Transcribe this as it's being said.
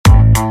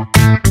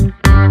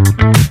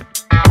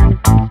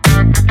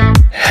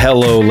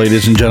Hello,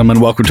 ladies and gentlemen.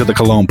 Welcome to the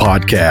Cologne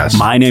Podcast.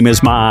 My name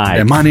is Mike.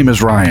 And my name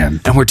is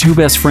Ryan. And we're two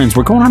best friends.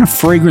 We're going on a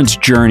fragrance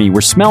journey.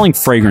 We're smelling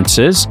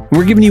fragrances.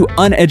 We're giving you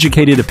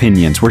uneducated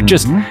opinions. We're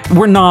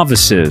we're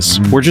novices.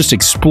 We're just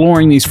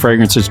exploring these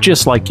fragrances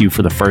just like you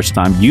for the first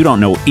time. You don't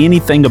know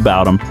anything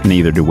about them.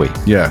 Neither do we.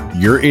 Yeah,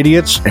 you're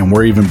idiots, and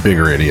we're even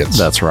bigger idiots.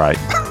 That's right.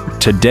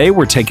 Today,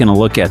 we're taking a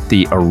look at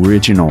the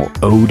original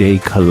Eau de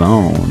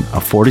Cologne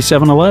of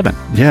 4711.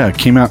 Yeah, it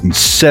came out in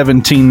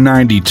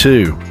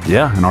 1792.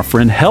 Yeah, and our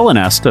friend Helen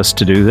asked us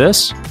to do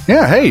this.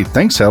 Yeah, hey,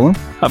 thanks, Helen.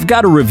 I've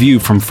got a review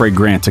from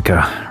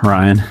Fragrantica,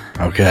 Ryan.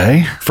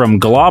 Okay.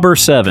 From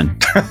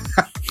Glauber7.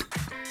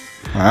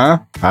 Huh?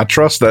 I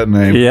trust that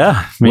name.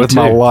 Yeah, me with too.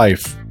 my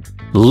life.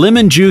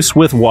 Lemon juice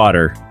with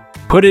water.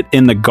 Put it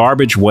in the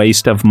garbage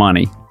waste of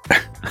money.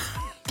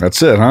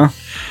 That's it, huh?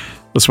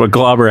 That's what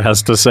Glauber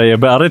has to say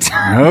about it.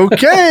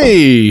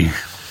 Okay.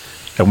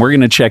 And we're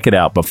going to check it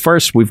out. But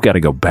first, we've got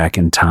to go back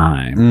in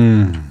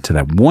time to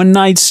that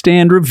one-night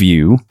stand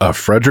review of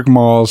Frederic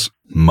Maule's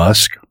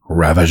Musk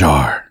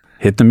Ravageur.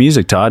 Hit the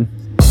music, Todd.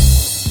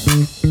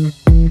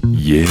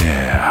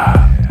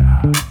 Yeah.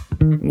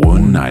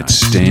 One-night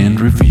stand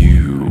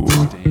review.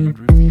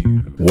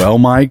 Well,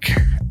 Mike,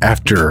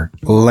 after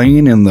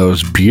laying in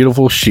those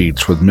beautiful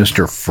sheets with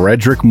Mr.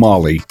 Frederic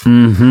Maule,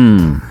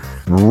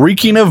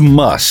 reeking of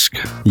musk.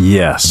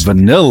 Yes.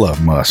 Vanilla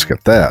musk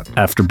at that.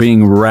 After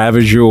being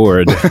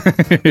ravageured.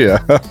 Yeah.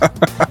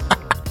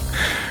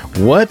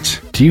 What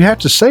do you have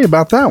to say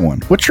about that one?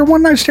 What's your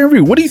one-night stand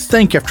review? What do you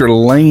think after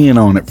laying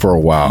on it for a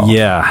while?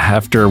 Yeah,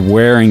 after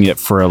wearing it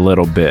for a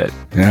little bit.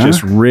 Yeah?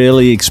 Just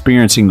really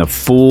experiencing the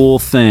full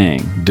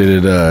thing.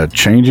 Did it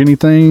change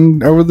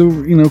anything over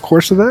the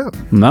course of that?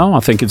 No,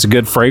 I think it's a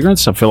good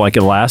fragrance. I feel like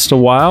it lasts a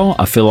while.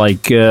 I feel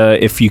like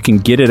if you can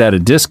get it at a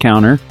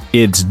discounter,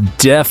 it's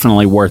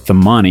definitely worth the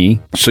money.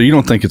 So you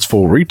don't think it's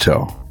full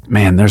retail?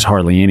 Man, there's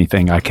hardly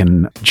anything I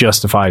can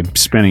justify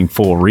spending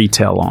full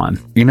retail on.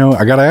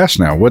 I got to ask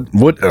now. What?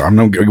 We're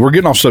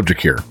getting off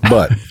subject here,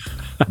 but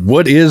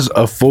what is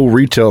a full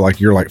retail? Like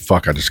you're like,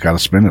 fuck, I just got to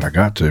spend it. I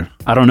got to.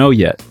 I don't know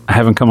yet. I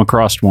haven't come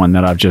across one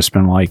that I've just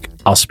been like,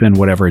 I'll spend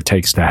whatever it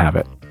takes to have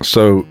it.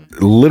 So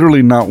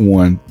literally not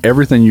one.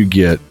 Everything you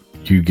get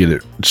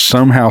it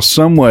somehow,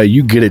 some way.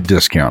 You get it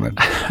discounted.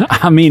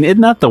 I mean,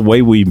 isn't that the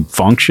way we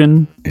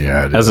function?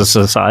 Yeah, as a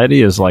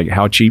society? Is like,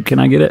 how cheap can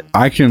I get it?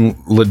 I can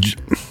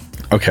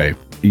Okay,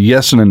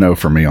 yes and a no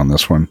for me on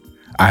this one.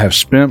 I have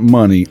spent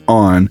money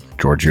on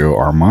Giorgio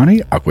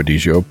Armani Acqua di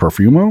Gio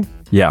Profumo.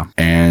 Yeah.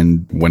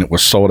 And when it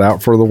was sold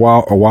out for a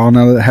while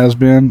now that it has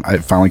been,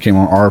 it finally came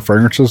on our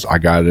fragrances. I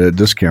got it at a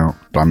discount.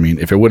 I mean,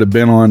 if it would have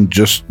been on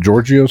just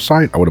Giorgio's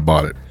site, I would have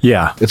bought it.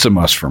 Yeah. It's a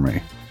must for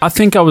me. I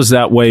think I was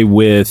that way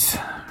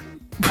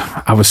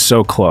I was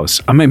so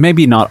close. I mean,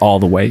 maybe not all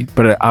the way,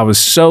 but I was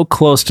so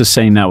close to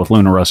saying that with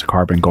Luna Russa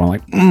Carbon, going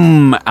like,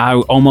 I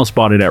almost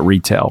bought it at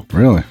retail.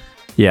 Really?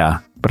 Yeah,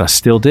 but I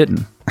still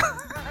didn't.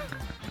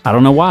 I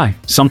don't know why.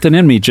 Something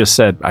in me just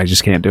said, I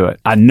just can't do it.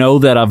 I know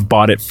that I've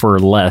bought it for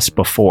less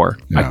before.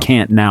 Yeah. I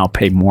can't now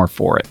pay more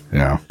for it.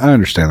 Yeah, I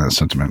understand that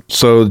sentiment.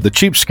 So the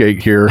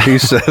cheapskate here, he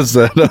says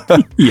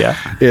that yeah,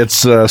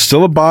 it's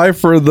still a buy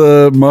for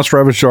the Musk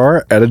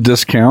Ravageur at a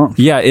discount.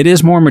 Yeah, it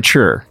is more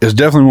mature. It's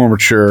definitely more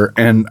mature.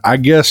 And I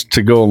guess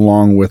to go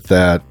along with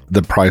that,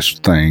 the price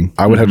thing,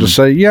 I would have to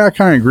say, yeah, I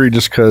kind of agree,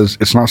 just because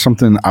it's not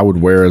something I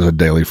would wear as a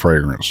daily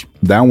fragrance.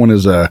 That one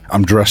is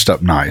I'm dressed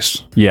up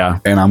nice. Yeah.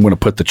 And I'm going to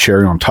put the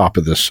cherry on top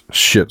of this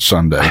shit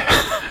sundae.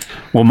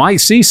 Well, Mike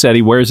C said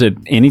he wears it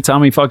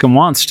anytime he fucking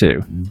wants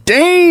to.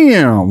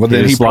 Damn. Well,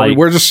 then he probably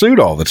wears a suit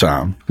all the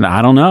time.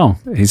 I don't know.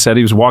 He said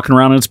he was walking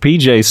around in his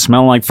PJs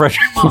smelling like fresh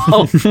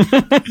Maule.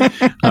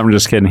 I'm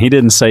just kidding. He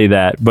didn't say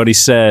that, but he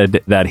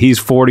said that he's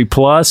 40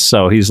 plus,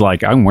 so he's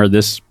like, I can wear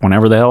this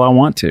whenever the hell I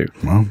want to.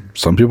 Well,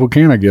 some people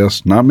can, I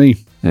guess. Not me.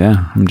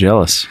 Yeah, I'm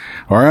jealous.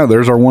 All right,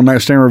 there's our one-night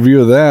stand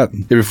review of that.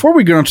 Before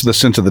we get on to the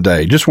scent of the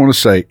day, just want to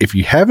say, if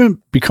you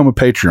haven't become a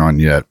Patreon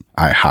yet,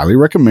 I highly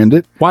recommend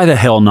it. Why the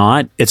hell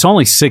not? It's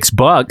only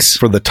 $6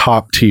 for the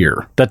top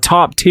tier. The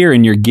top tier,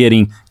 and you're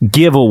getting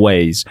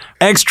giveaways,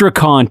 extra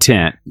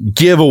content,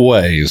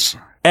 giveaways,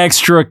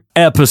 extra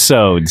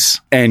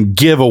episodes, and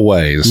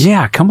giveaways.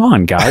 Yeah, come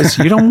on, guys.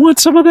 You don't want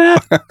some of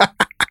that?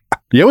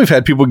 Yeah, we've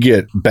had people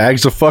get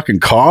bags of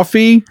fucking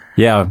coffee.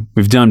 Yeah,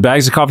 we've done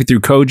bags of coffee through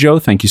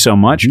Kojo. Thank you so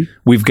much. Mm-hmm.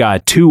 We've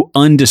got 2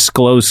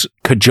 undisclosed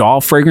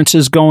Kajal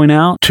fragrances going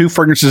out. 2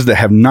 fragrances that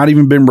have not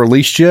even been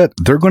released yet.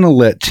 They're going to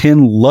let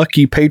 10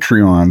 lucky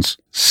Patreons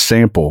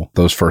sample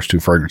those first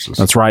 2 fragrances.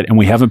 That's right. And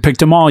we haven't picked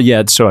them all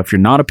yet. So if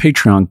you're not a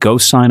Patreon, go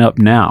sign up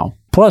now.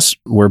 Plus,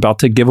 we're about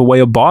to give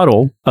away a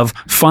bottle of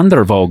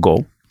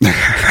Thundervogel.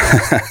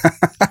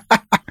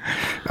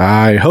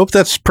 I hope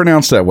that's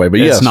pronounced that way, but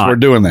yes, we're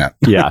doing that.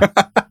 Yeah.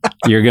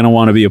 You're going to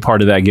want to be a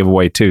part of that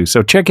giveaway too.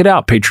 So check it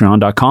out,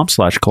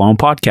 patreon.com/Cologne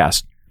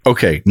Podcast.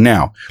 Okay,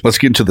 now let's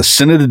get into the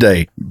scent of the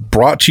day.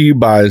 Brought to you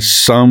by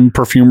some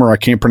perfumer. I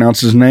can't pronounce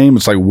his name.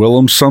 It's like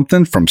Willem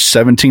something from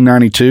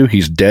 1792.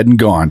 He's dead and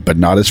gone, but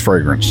not his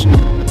fragrance.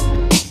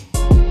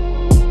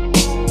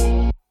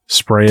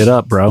 spray it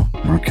up, bro.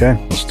 Okay,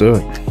 let's do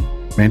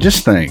it. Man,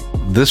 just think.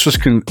 This was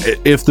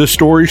if this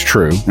story's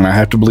true, and I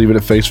have to believe it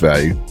at face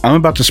value, I'm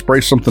about to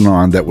spray something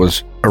on that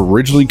was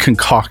originally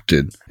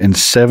concocted in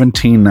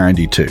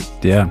 1792.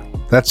 Yeah.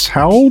 That's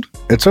how old?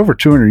 It's over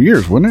 200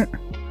 years, wasn't it?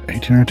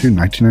 1892,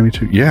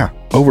 1992. Yeah,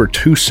 over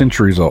 2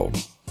 centuries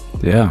old.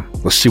 Yeah.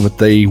 Let's see what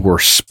they were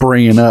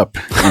spraying up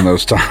in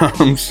those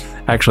times.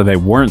 Actually, they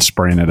weren't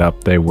spraying it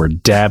up. They were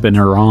dabbing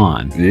her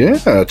on. Yeah,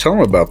 tell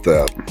them about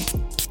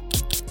that.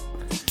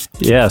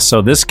 Yeah,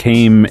 so this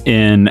came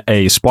in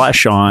a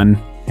splash on,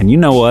 and you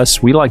know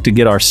us, we like to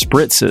get our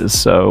spritzes,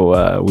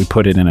 so we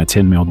put it in a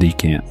 10 ml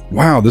decant.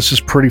 Wow, this is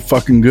pretty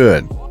fucking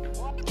good.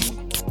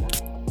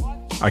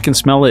 I can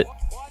smell it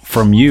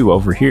from you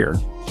over here,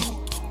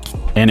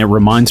 and it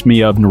reminds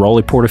me of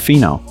Neroli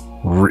Portofino.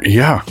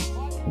 Yeah.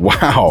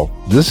 Wow,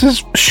 this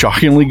is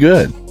shockingly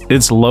good.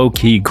 It's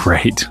low-key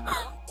great.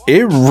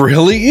 It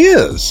really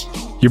is.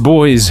 Your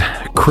boys,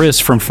 Chris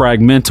from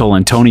Fragmental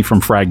and Tony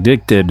from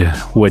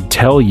Fragdicted, would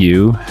tell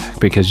you,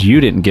 because you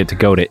didn't get to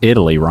go to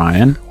Italy,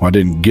 Ryan. Well, I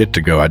didn't get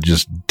to go. I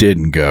just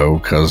didn't go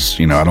because,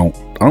 I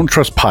don't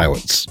trust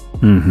pilots.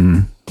 Mm-hmm.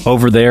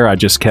 Over there, I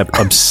just kept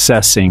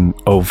obsessing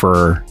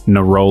over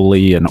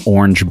Neroli and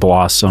orange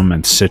blossom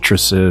and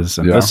citruses.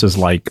 And This is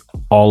like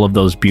all of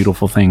those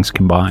beautiful things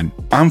combined.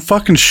 I'm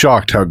fucking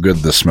shocked how good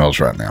this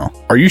smells right now.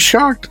 Are you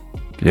shocked?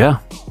 Yeah.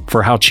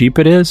 For how cheap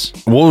it is?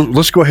 Well,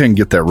 let's go ahead and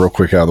get that real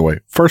quick out of the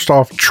way. First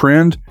off,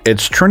 trend.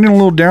 It's trending a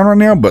little down right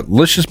now, but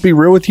let's just be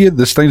real with you.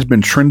 This thing's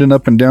been trending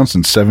up and down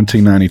since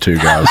 1792,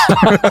 guys.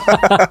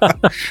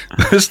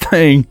 This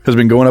thing has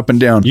been going up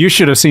and down. You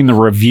should have seen the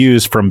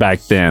reviews from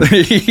back then.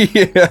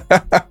 Yeah.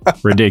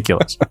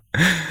 Ridiculous.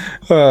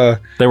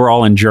 They were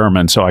all in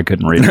German, so I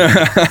couldn't read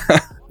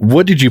it.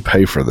 What did you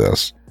pay for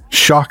this?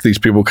 Shock these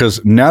people,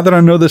 because now that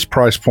I know this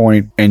price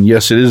point, and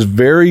yes, it is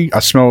I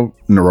smell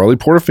Neroli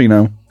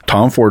Portofino,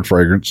 Tom Ford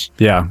fragrance.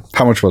 Yeah.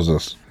 How much was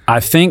this? I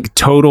think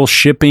total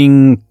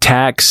shipping,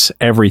 tax,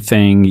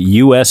 everything,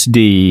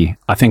 USD,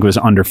 I think it was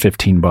under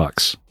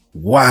 $15.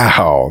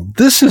 Wow.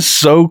 This is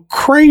so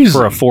crazy.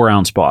 For a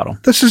 4-ounce bottle.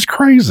 This is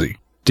crazy.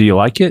 Do you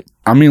like it?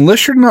 I mean,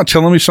 unless you're not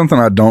telling me something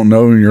I don't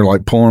know and you're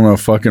like pulling a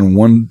fucking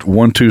 1-2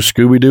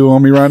 Scooby-Doo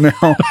on me right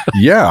now.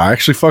 Yeah, I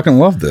actually fucking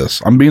love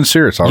this. I'm being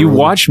serious. You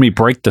watched me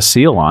break the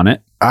seal on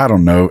it. I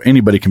don't know.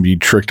 Anybody can be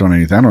tricked on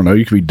anything. I don't know.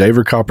 You could be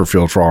David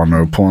Copperfield for all I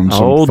know, pulling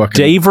some fucking...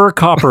 David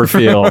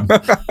Copperfield.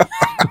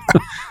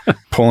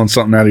 Pulling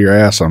something out of your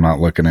ass I'm not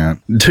looking at.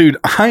 Dude,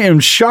 I am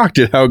shocked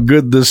at how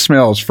good this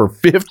smells for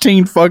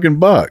 15 fucking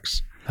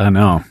bucks. I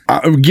know.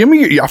 I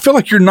feel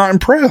like you're not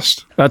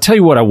impressed. I'll tell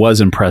you what I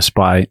was impressed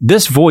by.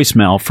 This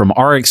voicemail from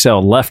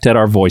RXL left at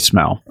our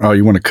voicemail. Oh,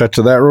 you want to cut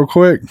to that real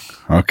quick?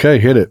 Okay,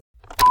 hit it.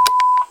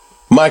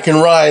 Mike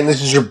and Ryan,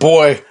 this is your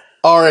boy,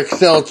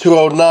 RXL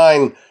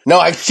 209. Now,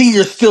 I see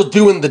you're still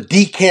doing the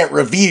decant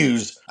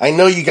reviews. I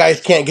know you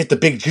guys can't get the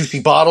big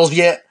juicy bottles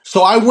yet.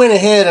 So I went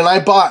ahead and I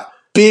bought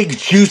big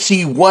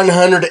juicy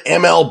 100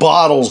 ml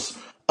bottles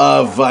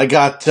of, I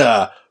got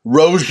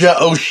Roja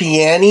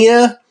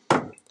Oceania.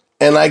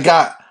 And I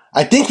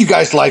think you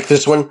guys like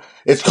this one.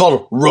 It's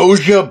called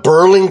Roja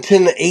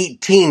Burlington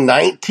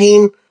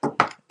 1819.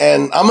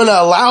 And I'm going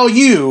to allow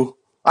you,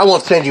 I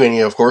won't send you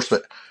any, of course,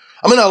 but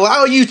I'm going to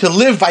allow you to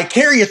live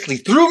vicariously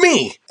through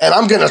me. And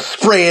I'm going to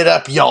spray it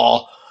up,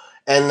 y'all.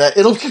 And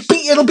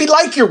it'll be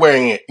like you're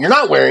wearing it. You're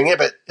not wearing it,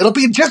 but it'll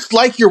be just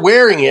like you're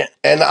wearing it.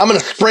 And I'm going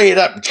to spray it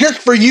up just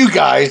for you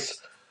guys.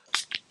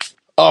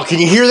 Oh, can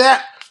you hear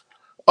that?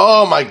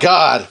 Oh, my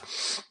God.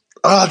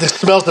 Oh, this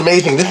smells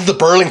amazing. This is the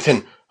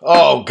Burlington.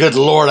 Oh, good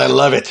Lord, I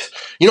love it.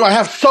 I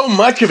have so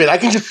much of it. I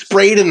can just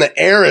spray it in the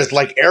air as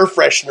like air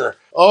freshener.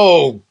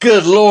 Oh,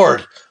 good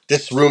Lord.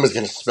 This room is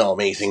going to smell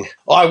amazing.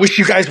 Oh, I wish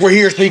you guys were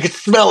here so you could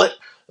smell it.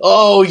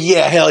 Oh,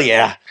 yeah, hell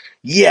yeah.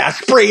 Yeah,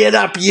 spray it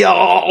up,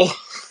 y'all.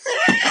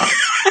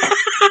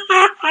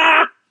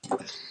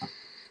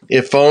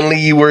 If only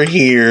you were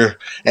here,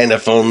 and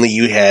if only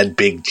you had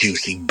big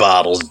juicy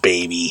bottles,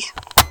 baby.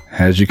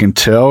 As you can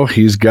tell,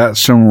 he's got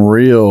some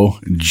real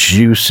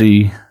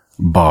juicy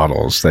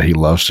bottles that he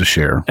loves to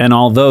share. And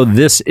although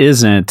this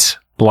isn't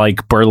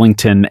like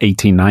Burlington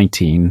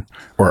 1819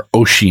 or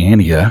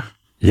Oceania,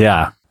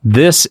 yeah,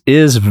 this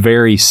is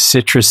very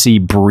citrusy,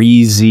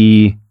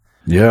 breezy,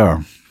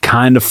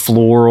 kind of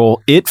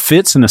floral. It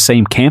fits in the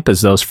same camp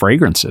as those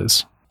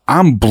fragrances.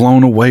 I'm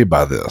blown away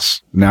by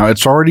this. Now,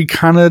 it's already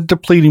kind of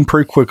depleting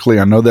pretty quickly.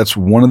 I know that's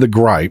one of the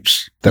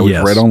gripes that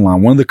we've read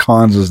online. One of the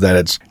cons is that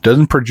it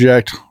doesn't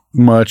project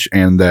much,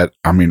 and that,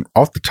 I mean,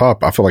 off the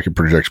top, I feel like it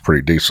projects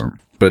pretty decent.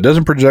 But it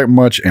doesn't project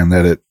much, and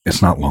that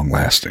it's not long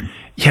lasting.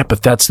 Yeah,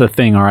 but that's the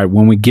thing. All right,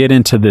 when we get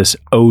into this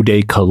eau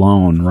de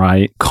cologne,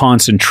 right,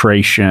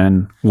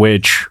 concentration,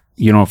 which,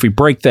 if we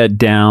break that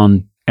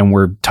down and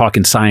we're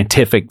talking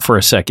scientific for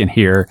a second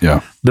here,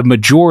 the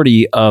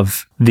majority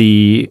of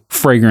the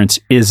fragrance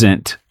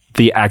isn't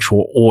the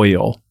actual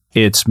oil.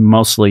 it's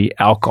mostly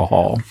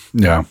alcohol.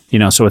 Yeah.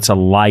 So it's a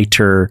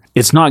lighter.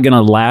 It's not going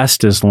to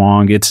last as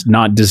long. It's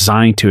not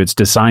designed to. It's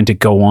designed to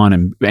go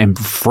on and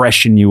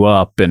freshen you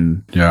up,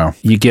 and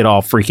you get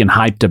all freaking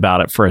hyped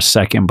about it for a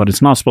second, but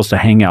it's not supposed to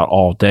hang out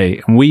all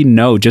day. And we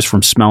know just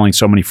from smelling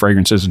so many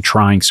fragrances and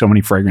trying so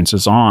many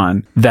fragrances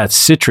on that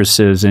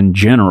citruses in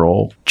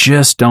general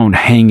just don't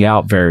hang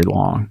out very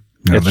long.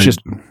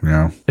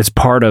 Yeah, It's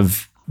part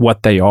of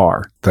what they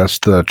are. That's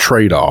the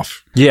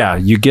trade-off. Yeah,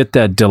 you get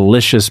that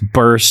delicious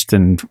burst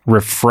and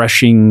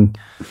refreshing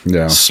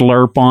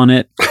slurp on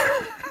it,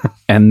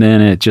 and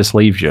then it just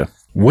leaves you.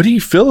 What do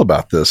you feel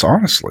about this,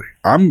 honestly?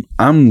 I'm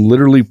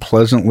literally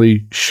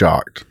pleasantly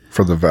shocked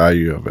for the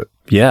value of it.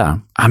 Yeah.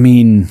 I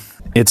mean,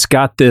 it's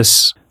got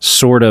this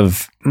sort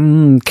of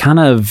kind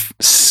of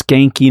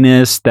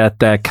skankiness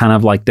that kind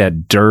of like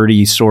that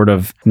dirty sort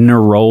of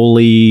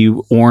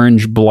neroli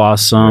orange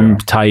blossom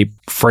type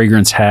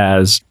fragrance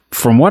has.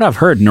 From what I've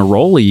heard,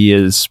 neroli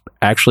is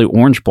actually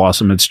orange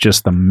blossom. It's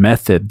just the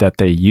method that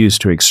they use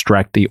to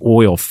extract the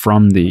oil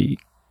from the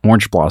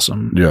orange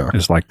blossom. Yeah.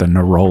 Is like the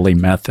neroli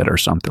method or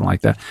something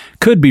like that.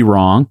 Could be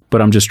wrong,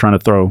 but I'm just trying to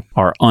throw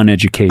our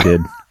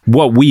uneducated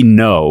what we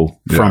know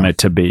from it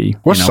to be.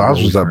 What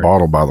size was that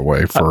bottle, by the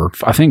way? For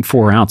I think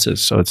 4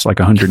 ounces, so it's like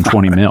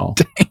 120 mil.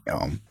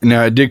 Damn.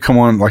 Now, it did come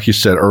on, like you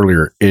said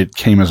earlier, it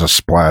came as a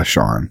splash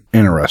on.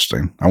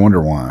 Interesting. I wonder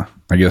why.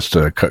 I guess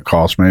to cut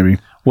costs, maybe.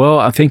 Well,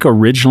 I think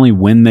originally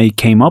when they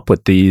came up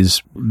with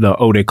these, the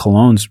Eau de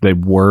Colognes, they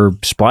were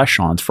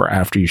splash-ons for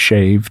after you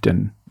shaved,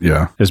 and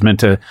it was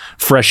meant to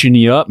freshen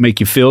you up, make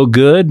you feel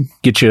good,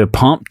 get you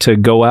pumped to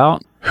go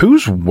out.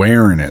 Who's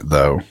wearing it,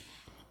 though?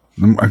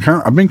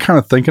 I've been kind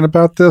of thinking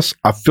about this.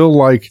 I feel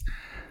like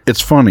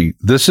it's funny.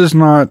 This is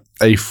not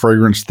a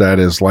fragrance that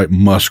is like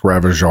Musk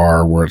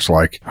Ravageur, where it's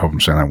like, I hope I'm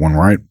saying that one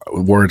right,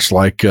 where it's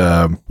like,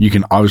 you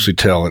can obviously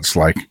tell it's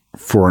like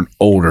for an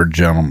older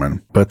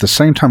gentleman. But at the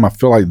same time, I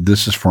feel like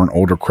this is for an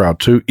older crowd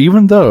too,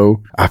 even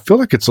though I feel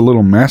like it's a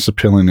little mass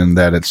appealing in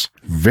that it's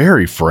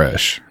very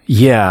fresh.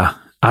 Yeah.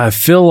 I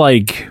feel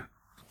like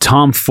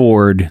Tom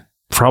Ford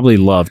probably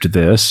loved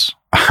this.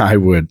 I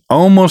would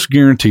almost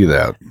guarantee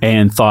that.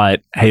 And thought,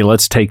 hey,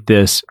 let's take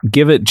this,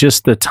 give it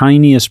just the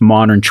tiniest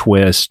modern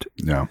twist,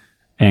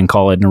 and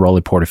call it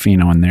Neroli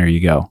Portofino, and there you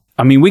go.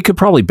 I mean, we could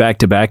probably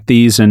back-to-back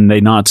these and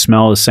they not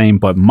smell the same,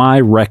 but my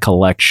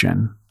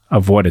recollection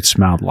of what it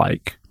smelled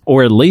like,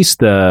 or at least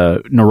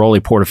the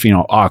Neroli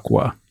Portofino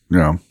Aqua,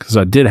 because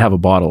I did have a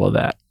bottle of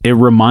that. It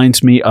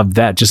reminds me of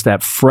that, just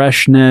that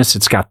freshness.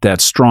 It's got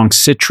that strong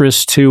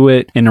citrus to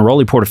it. In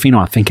Neroli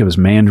Portofino, I think it was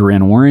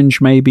mandarin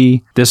orange,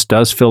 maybe. This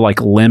does feel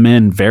like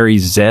lemon, very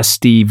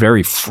zesty,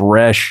 very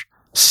fresh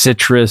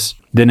citrus.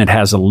 Then it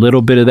has a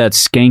little bit of that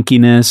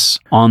skankiness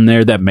on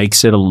there that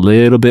makes it a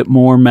little bit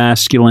more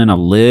masculine, a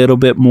little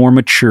bit more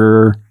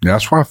mature. Yeah,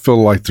 that's why I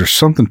feel like there's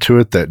something to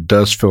it that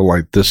does feel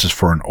like this is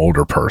for an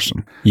older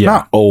person. Yeah.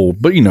 Not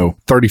old, but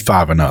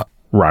 35 and up.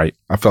 Right.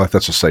 I feel like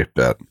that's a safe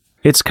bet.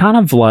 It's kind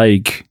of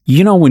like,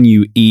 when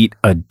you eat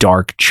a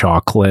dark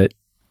chocolate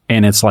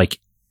and it's like,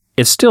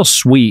 it's still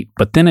sweet,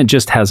 but then it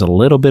just has a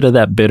little bit of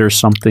that bitter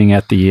something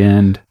at the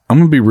end. I'm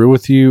going to be real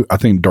with you. I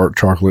think dark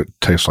chocolate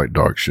tastes like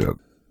dog shit.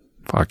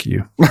 Fuck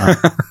you.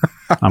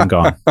 I'm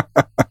gone.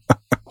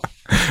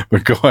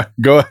 But go ahead.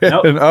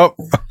 Nope. And up.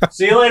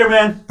 See you later,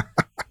 man.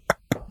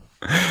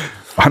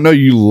 I know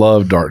you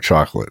love dark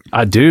chocolate.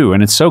 I do,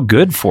 and it's so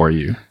good for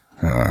you.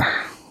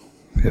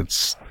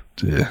 It's...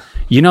 Yeah.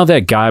 You know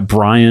that guy,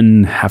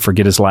 Brian, I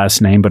forget his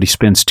last name, but he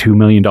spends $2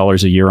 million a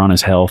year on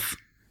his health.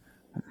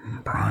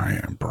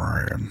 Brian.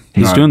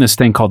 He's doing this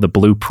thing called the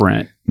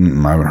Blueprint. I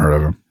haven't heard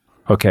of him.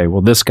 Okay,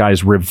 well, this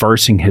guy's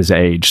reversing his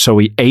age. So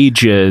he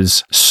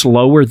ages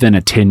slower than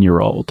a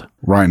 10-year-old.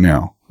 Right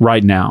now.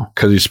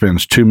 Because he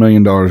spends $2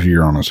 million a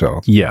year on his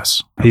health.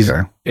 Yes.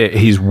 Okay.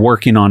 He's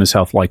working on his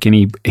health. Like,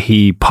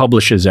 he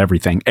publishes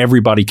everything.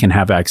 Everybody can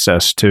have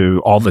access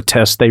to all the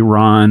tests they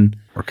run.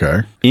 Okay.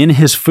 In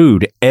his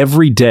food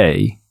every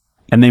day,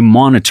 and they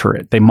monitor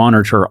it. They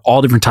monitor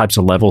all different types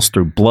of levels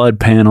through blood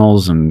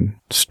panels and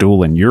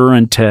stool and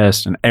urine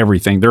tests and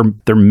everything.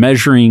 They're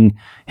measuring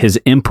his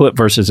input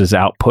versus his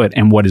output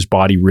and what his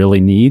body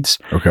really needs.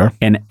 Okay.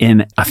 And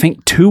in, I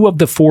think, 2 of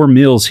the 4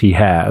 meals he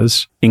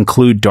has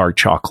include dark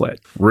chocolate.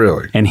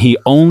 Really? And he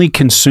only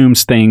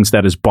consumes things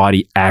that his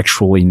body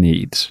actually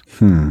needs.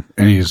 And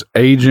he's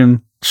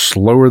aging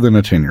slower than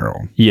a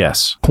 10-year-old.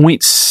 Yes.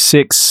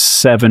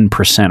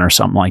 0.67% or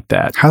something like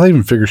that. How do they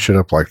even figure shit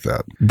up like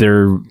that?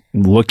 They're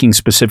looking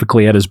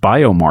specifically at his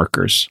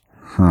biomarkers.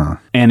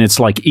 And it's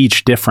like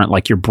each different,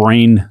 like your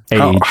brain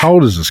age. How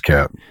old is this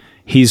cat?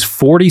 He's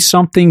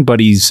 40-something, but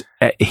his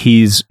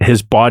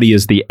body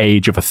is the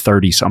age of a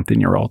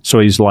 30-something-year-old. So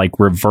he's like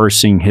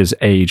reversing his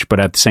age, but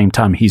at the same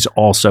time, he's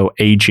also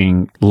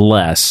aging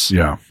less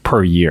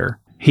per year.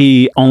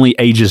 He only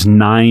ages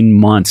 9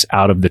 months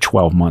out of the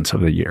 12 months of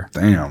the year.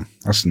 Damn,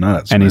 that's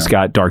nuts. And he's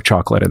got dark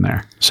chocolate in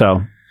there.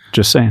 So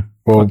just saying.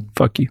 Well,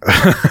 fuck you.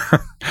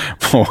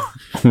 Well,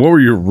 What were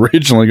you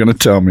originally going to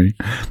tell me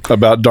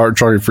about dark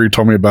chocolate before you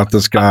told me about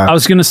this guy? I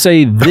was going to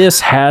say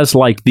this has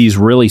like these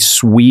really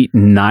sweet,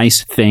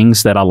 nice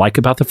things that I like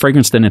about the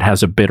fragrance. Then it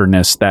has a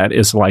bitterness that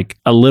is like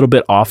a little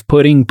bit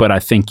off-putting, but I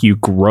think you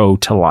grow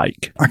to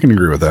like. I can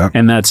agree with that.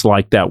 And that's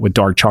like that with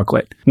dark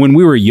chocolate. When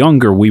we were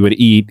younger, we would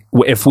eat,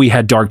 if we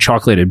had dark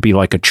chocolate, it'd be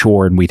like a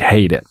chore and we'd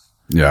hate it.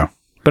 Yeah.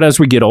 But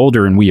as we get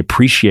older and we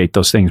appreciate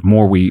those things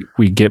more, we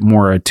get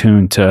more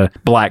attuned to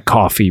black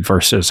coffee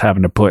versus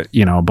having to put,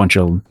 a bunch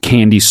of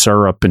candy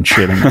syrup and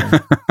shit in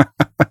there.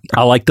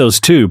 I like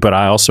those too, but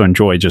I also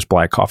enjoy just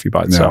black coffee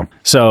by itself. Yeah.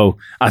 So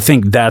I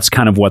think that's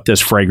kind of what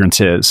this fragrance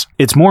is.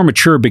 It's more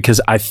mature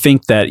because I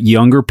think that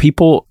younger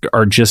people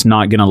are just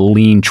not going to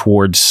lean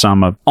towards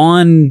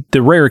on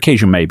the rare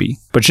occasion maybe,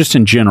 but just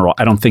in general,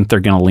 I don't think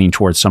they're going to lean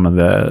towards some of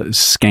the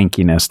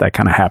skankiness that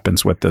kind of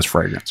happens with this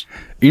fragrance.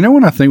 You know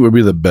what I think would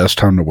be the best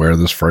time to wear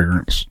this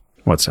fragrance?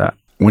 What's that?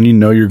 When you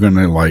know you're going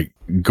to like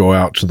go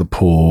out to the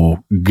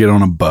pool, get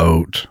on a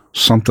boat,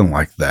 something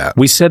like that.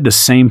 We said the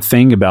same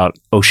thing about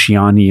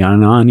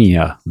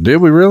Oceania. Did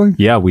we really?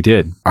 Yeah, we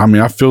did. I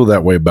mean, I feel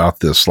that way about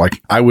this.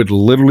 Like, I would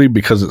literally,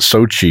 because it's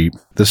so cheap,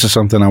 this is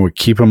something I would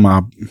keep in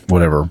my,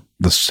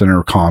 the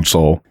center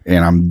console,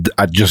 and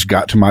I just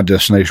got to my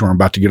destination where I'm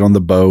about to get on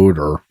the boat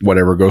or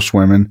whatever, go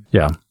swimming.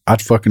 Yeah.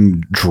 I'd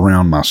fucking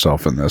drown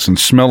myself in this and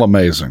smell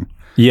amazing.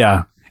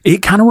 Yeah.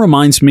 It kind of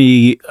reminds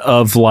me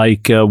of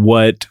like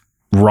what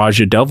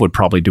Raja Dove would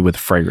probably do with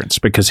fragrance,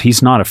 because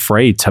he's not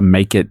afraid to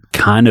make it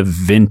kind of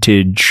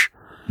vintage.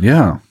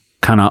 Yeah.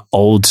 Kind of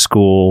old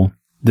school.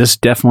 This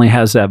definitely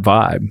has that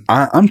vibe.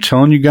 I'm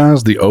telling you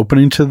guys, the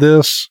opening to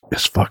this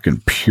is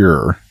fucking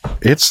pure.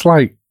 It's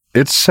like,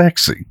 it's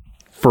sexy.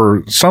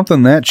 For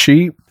something that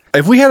cheap,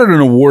 if we had an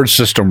award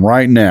system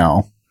right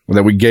now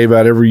that we gave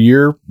out every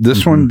year,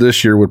 this one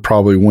this year would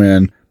probably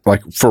win.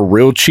 Like, for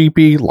real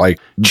cheapy, like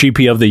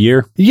cheapy of the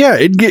year. Yeah,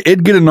 it'd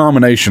get a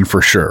nomination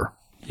for sure.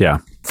 Yeah,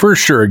 for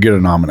sure, it'd get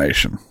a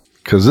nomination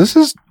because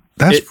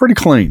that's pretty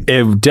clean.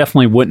 It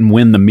definitely wouldn't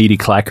win the Meaty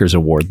Clackers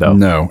Award though.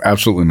 No,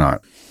 absolutely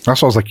not.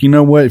 That's why I was like, you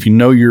know what? If you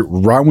know you're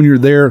right when you're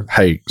there,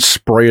 hey,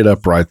 spray it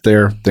up right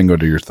there, then go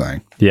do your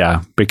thing.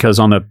 Yeah, because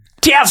on the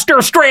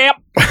tester strip,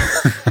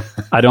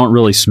 I don't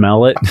really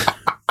smell it.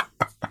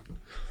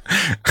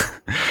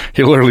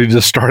 He literally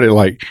just started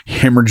like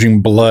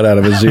hemorrhaging blood out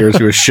of his ears.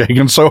 He was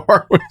shaking so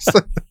hard.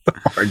 Oh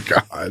my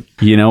God.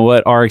 You know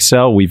what,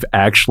 RXL? We've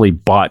actually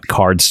bought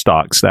card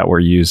stocks that we're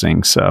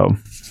using. So,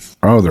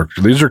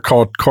 these are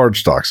called card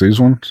stocks, these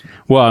ones?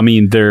 Well, I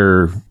mean,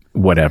 they're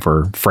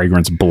whatever,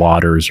 fragrance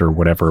blotters or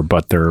whatever,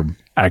 but they're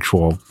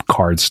actual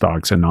card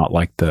stocks and not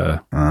like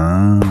the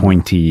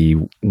pointy,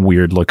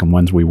 weird looking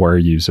ones we were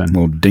using.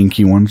 Little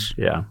dinky ones.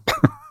 Yeah.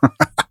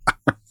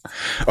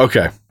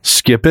 Okay.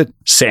 Skip it.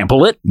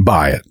 Sample it.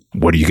 Buy it.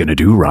 What are you going to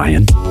do,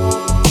 Ryan? Dude,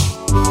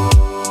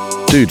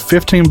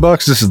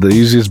 $15. This is the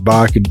easiest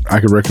buy I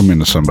could recommend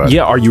to somebody.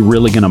 Yeah. Are you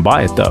really going to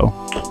buy it though?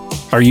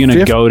 Are you going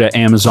to go to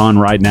Amazon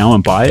right now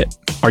and buy it?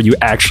 Are you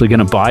actually going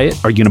to buy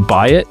it? Are you going to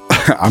buy it?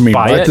 I mean,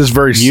 right this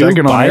very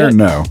second on air,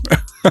 no.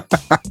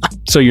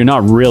 So you're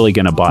not really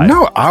going to buy it?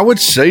 No, I would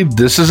say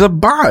this is a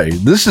buy.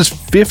 This is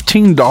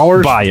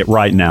 $15. Buy it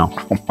right now.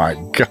 Oh my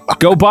God.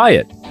 Go buy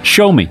it.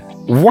 Show me.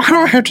 Why do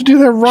I have to do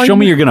that right now? Show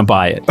me you're going to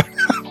buy it.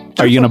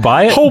 Are you going to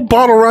buy it? Whole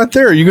bottle right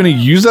there. Are you going to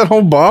use that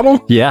whole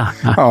bottle? Yeah.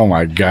 Oh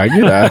my God.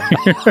 Get out of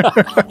here.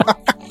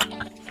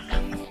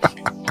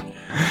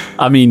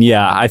 I mean,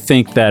 yeah, I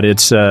think that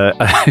it's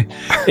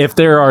if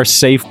there are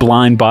safe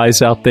blind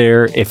buys out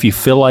there, if you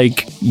feel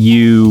like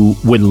you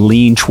would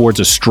lean towards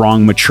a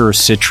strong, mature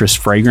citrus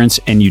fragrance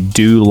and you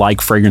do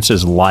like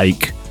fragrances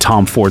like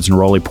Tom Ford's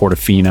Neroli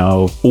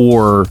Portofino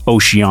or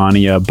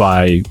Oceania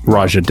by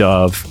Raja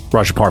Dove,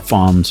 Raja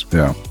Parfums.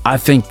 Yeah. I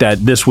think that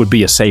this would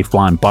be a safe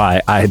blind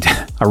buy. I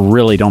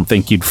really don't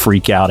think you'd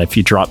freak out if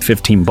you dropped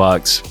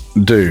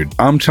 $15. Dude,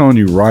 I'm telling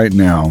you right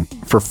now,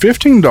 for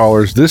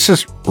 $15, this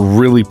is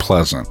really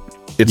pleasant.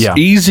 It's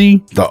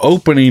easy. The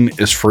opening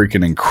is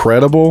freaking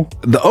incredible.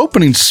 The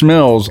opening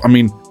smells, I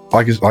mean,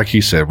 like he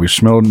said, we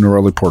smelled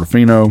Neroli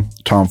Portofino,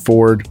 Tom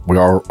Ford. We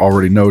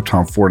already know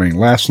Tom Ford ain't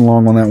lasting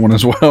long on that one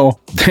as well.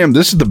 Damn,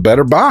 this is the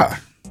better buy.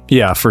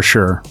 Yeah, for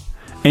sure.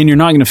 And you're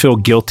not going to feel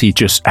guilty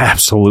just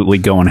absolutely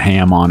going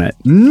ham on it.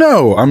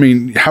 No. I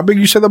mean, how big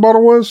you said the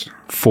bottle was?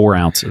 4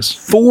 ounces.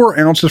 4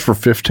 ounces for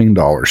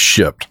 $15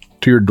 shipped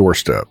to your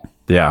doorstep.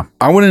 Yeah.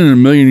 I would in a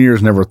million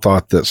years never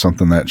thought that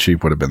something that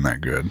cheap would have been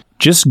that good.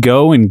 Just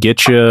go and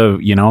get you,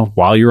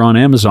 while you're on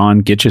Amazon,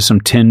 get you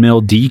some 10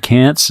 mil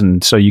decants,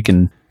 and so you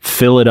can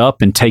fill it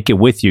up and take it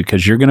with you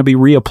because you're going to be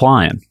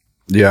reapplying.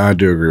 Yeah, I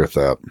do agree with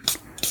that.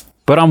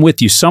 But I'm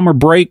with you. Summer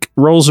break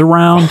rolls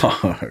around.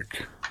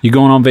 Fuck. You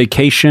going on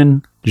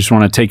vacation? You just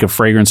want to take a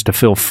fragrance to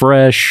feel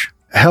fresh.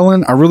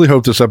 Helen, I really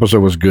hope this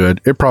episode was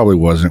good. It probably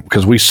wasn't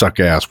because we suck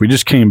ass. We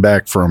just came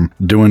back from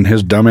doing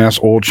his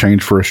dumbass oil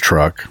change for his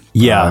truck.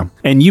 Yeah.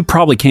 And you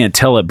probably can't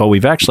tell it, but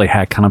we've actually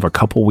had kind of a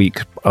couple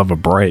weeks of a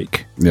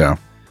break. Yeah.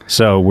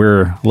 So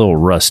we're a little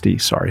rusty.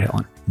 Sorry,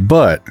 Helen.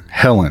 But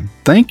Helen,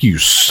 thank you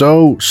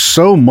so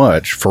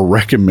much for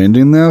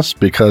recommending this,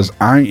 because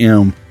I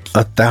am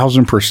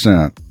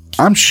 1,000%.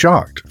 I'm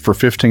shocked for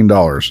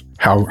 $15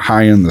 how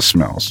high end this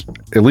smells,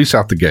 at least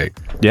out the gate.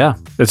 Yeah,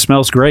 it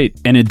smells great.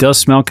 And it does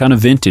smell kind of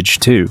vintage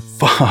too.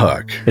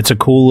 Fuck. It's a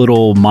cool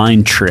little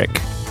mind trick.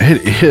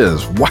 It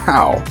is.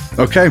 Wow.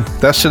 Okay,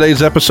 that's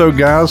today's episode,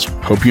 guys.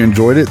 Hope you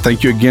enjoyed it.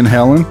 Thank you again,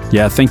 Helen.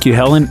 Yeah, thank you,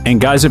 Helen.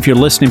 And guys, if you're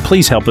listening,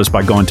 please help us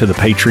by going to the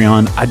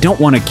Patreon. I don't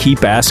want to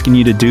keep asking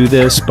you to do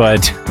this,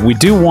 but we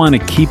do want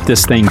to keep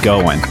this thing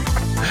going.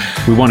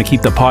 We want to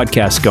keep the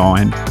podcast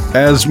going.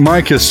 As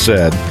Mike has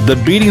said, the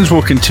beatings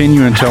will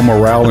continue until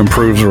morale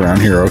improves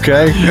around here,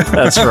 okay?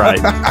 That's right.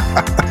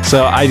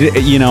 So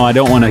I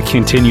don't want to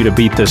continue to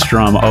beat this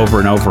drum over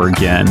and over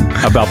again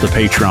about the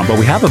Patreon, but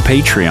we have a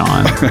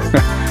Patreon.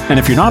 And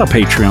if you're not a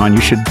Patreon,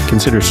 you should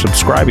consider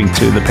subscribing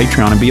to the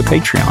Patreon and be a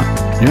Patreon.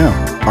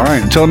 Yeah. All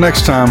right. Until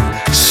next time,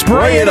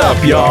 spray it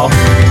up, y'all.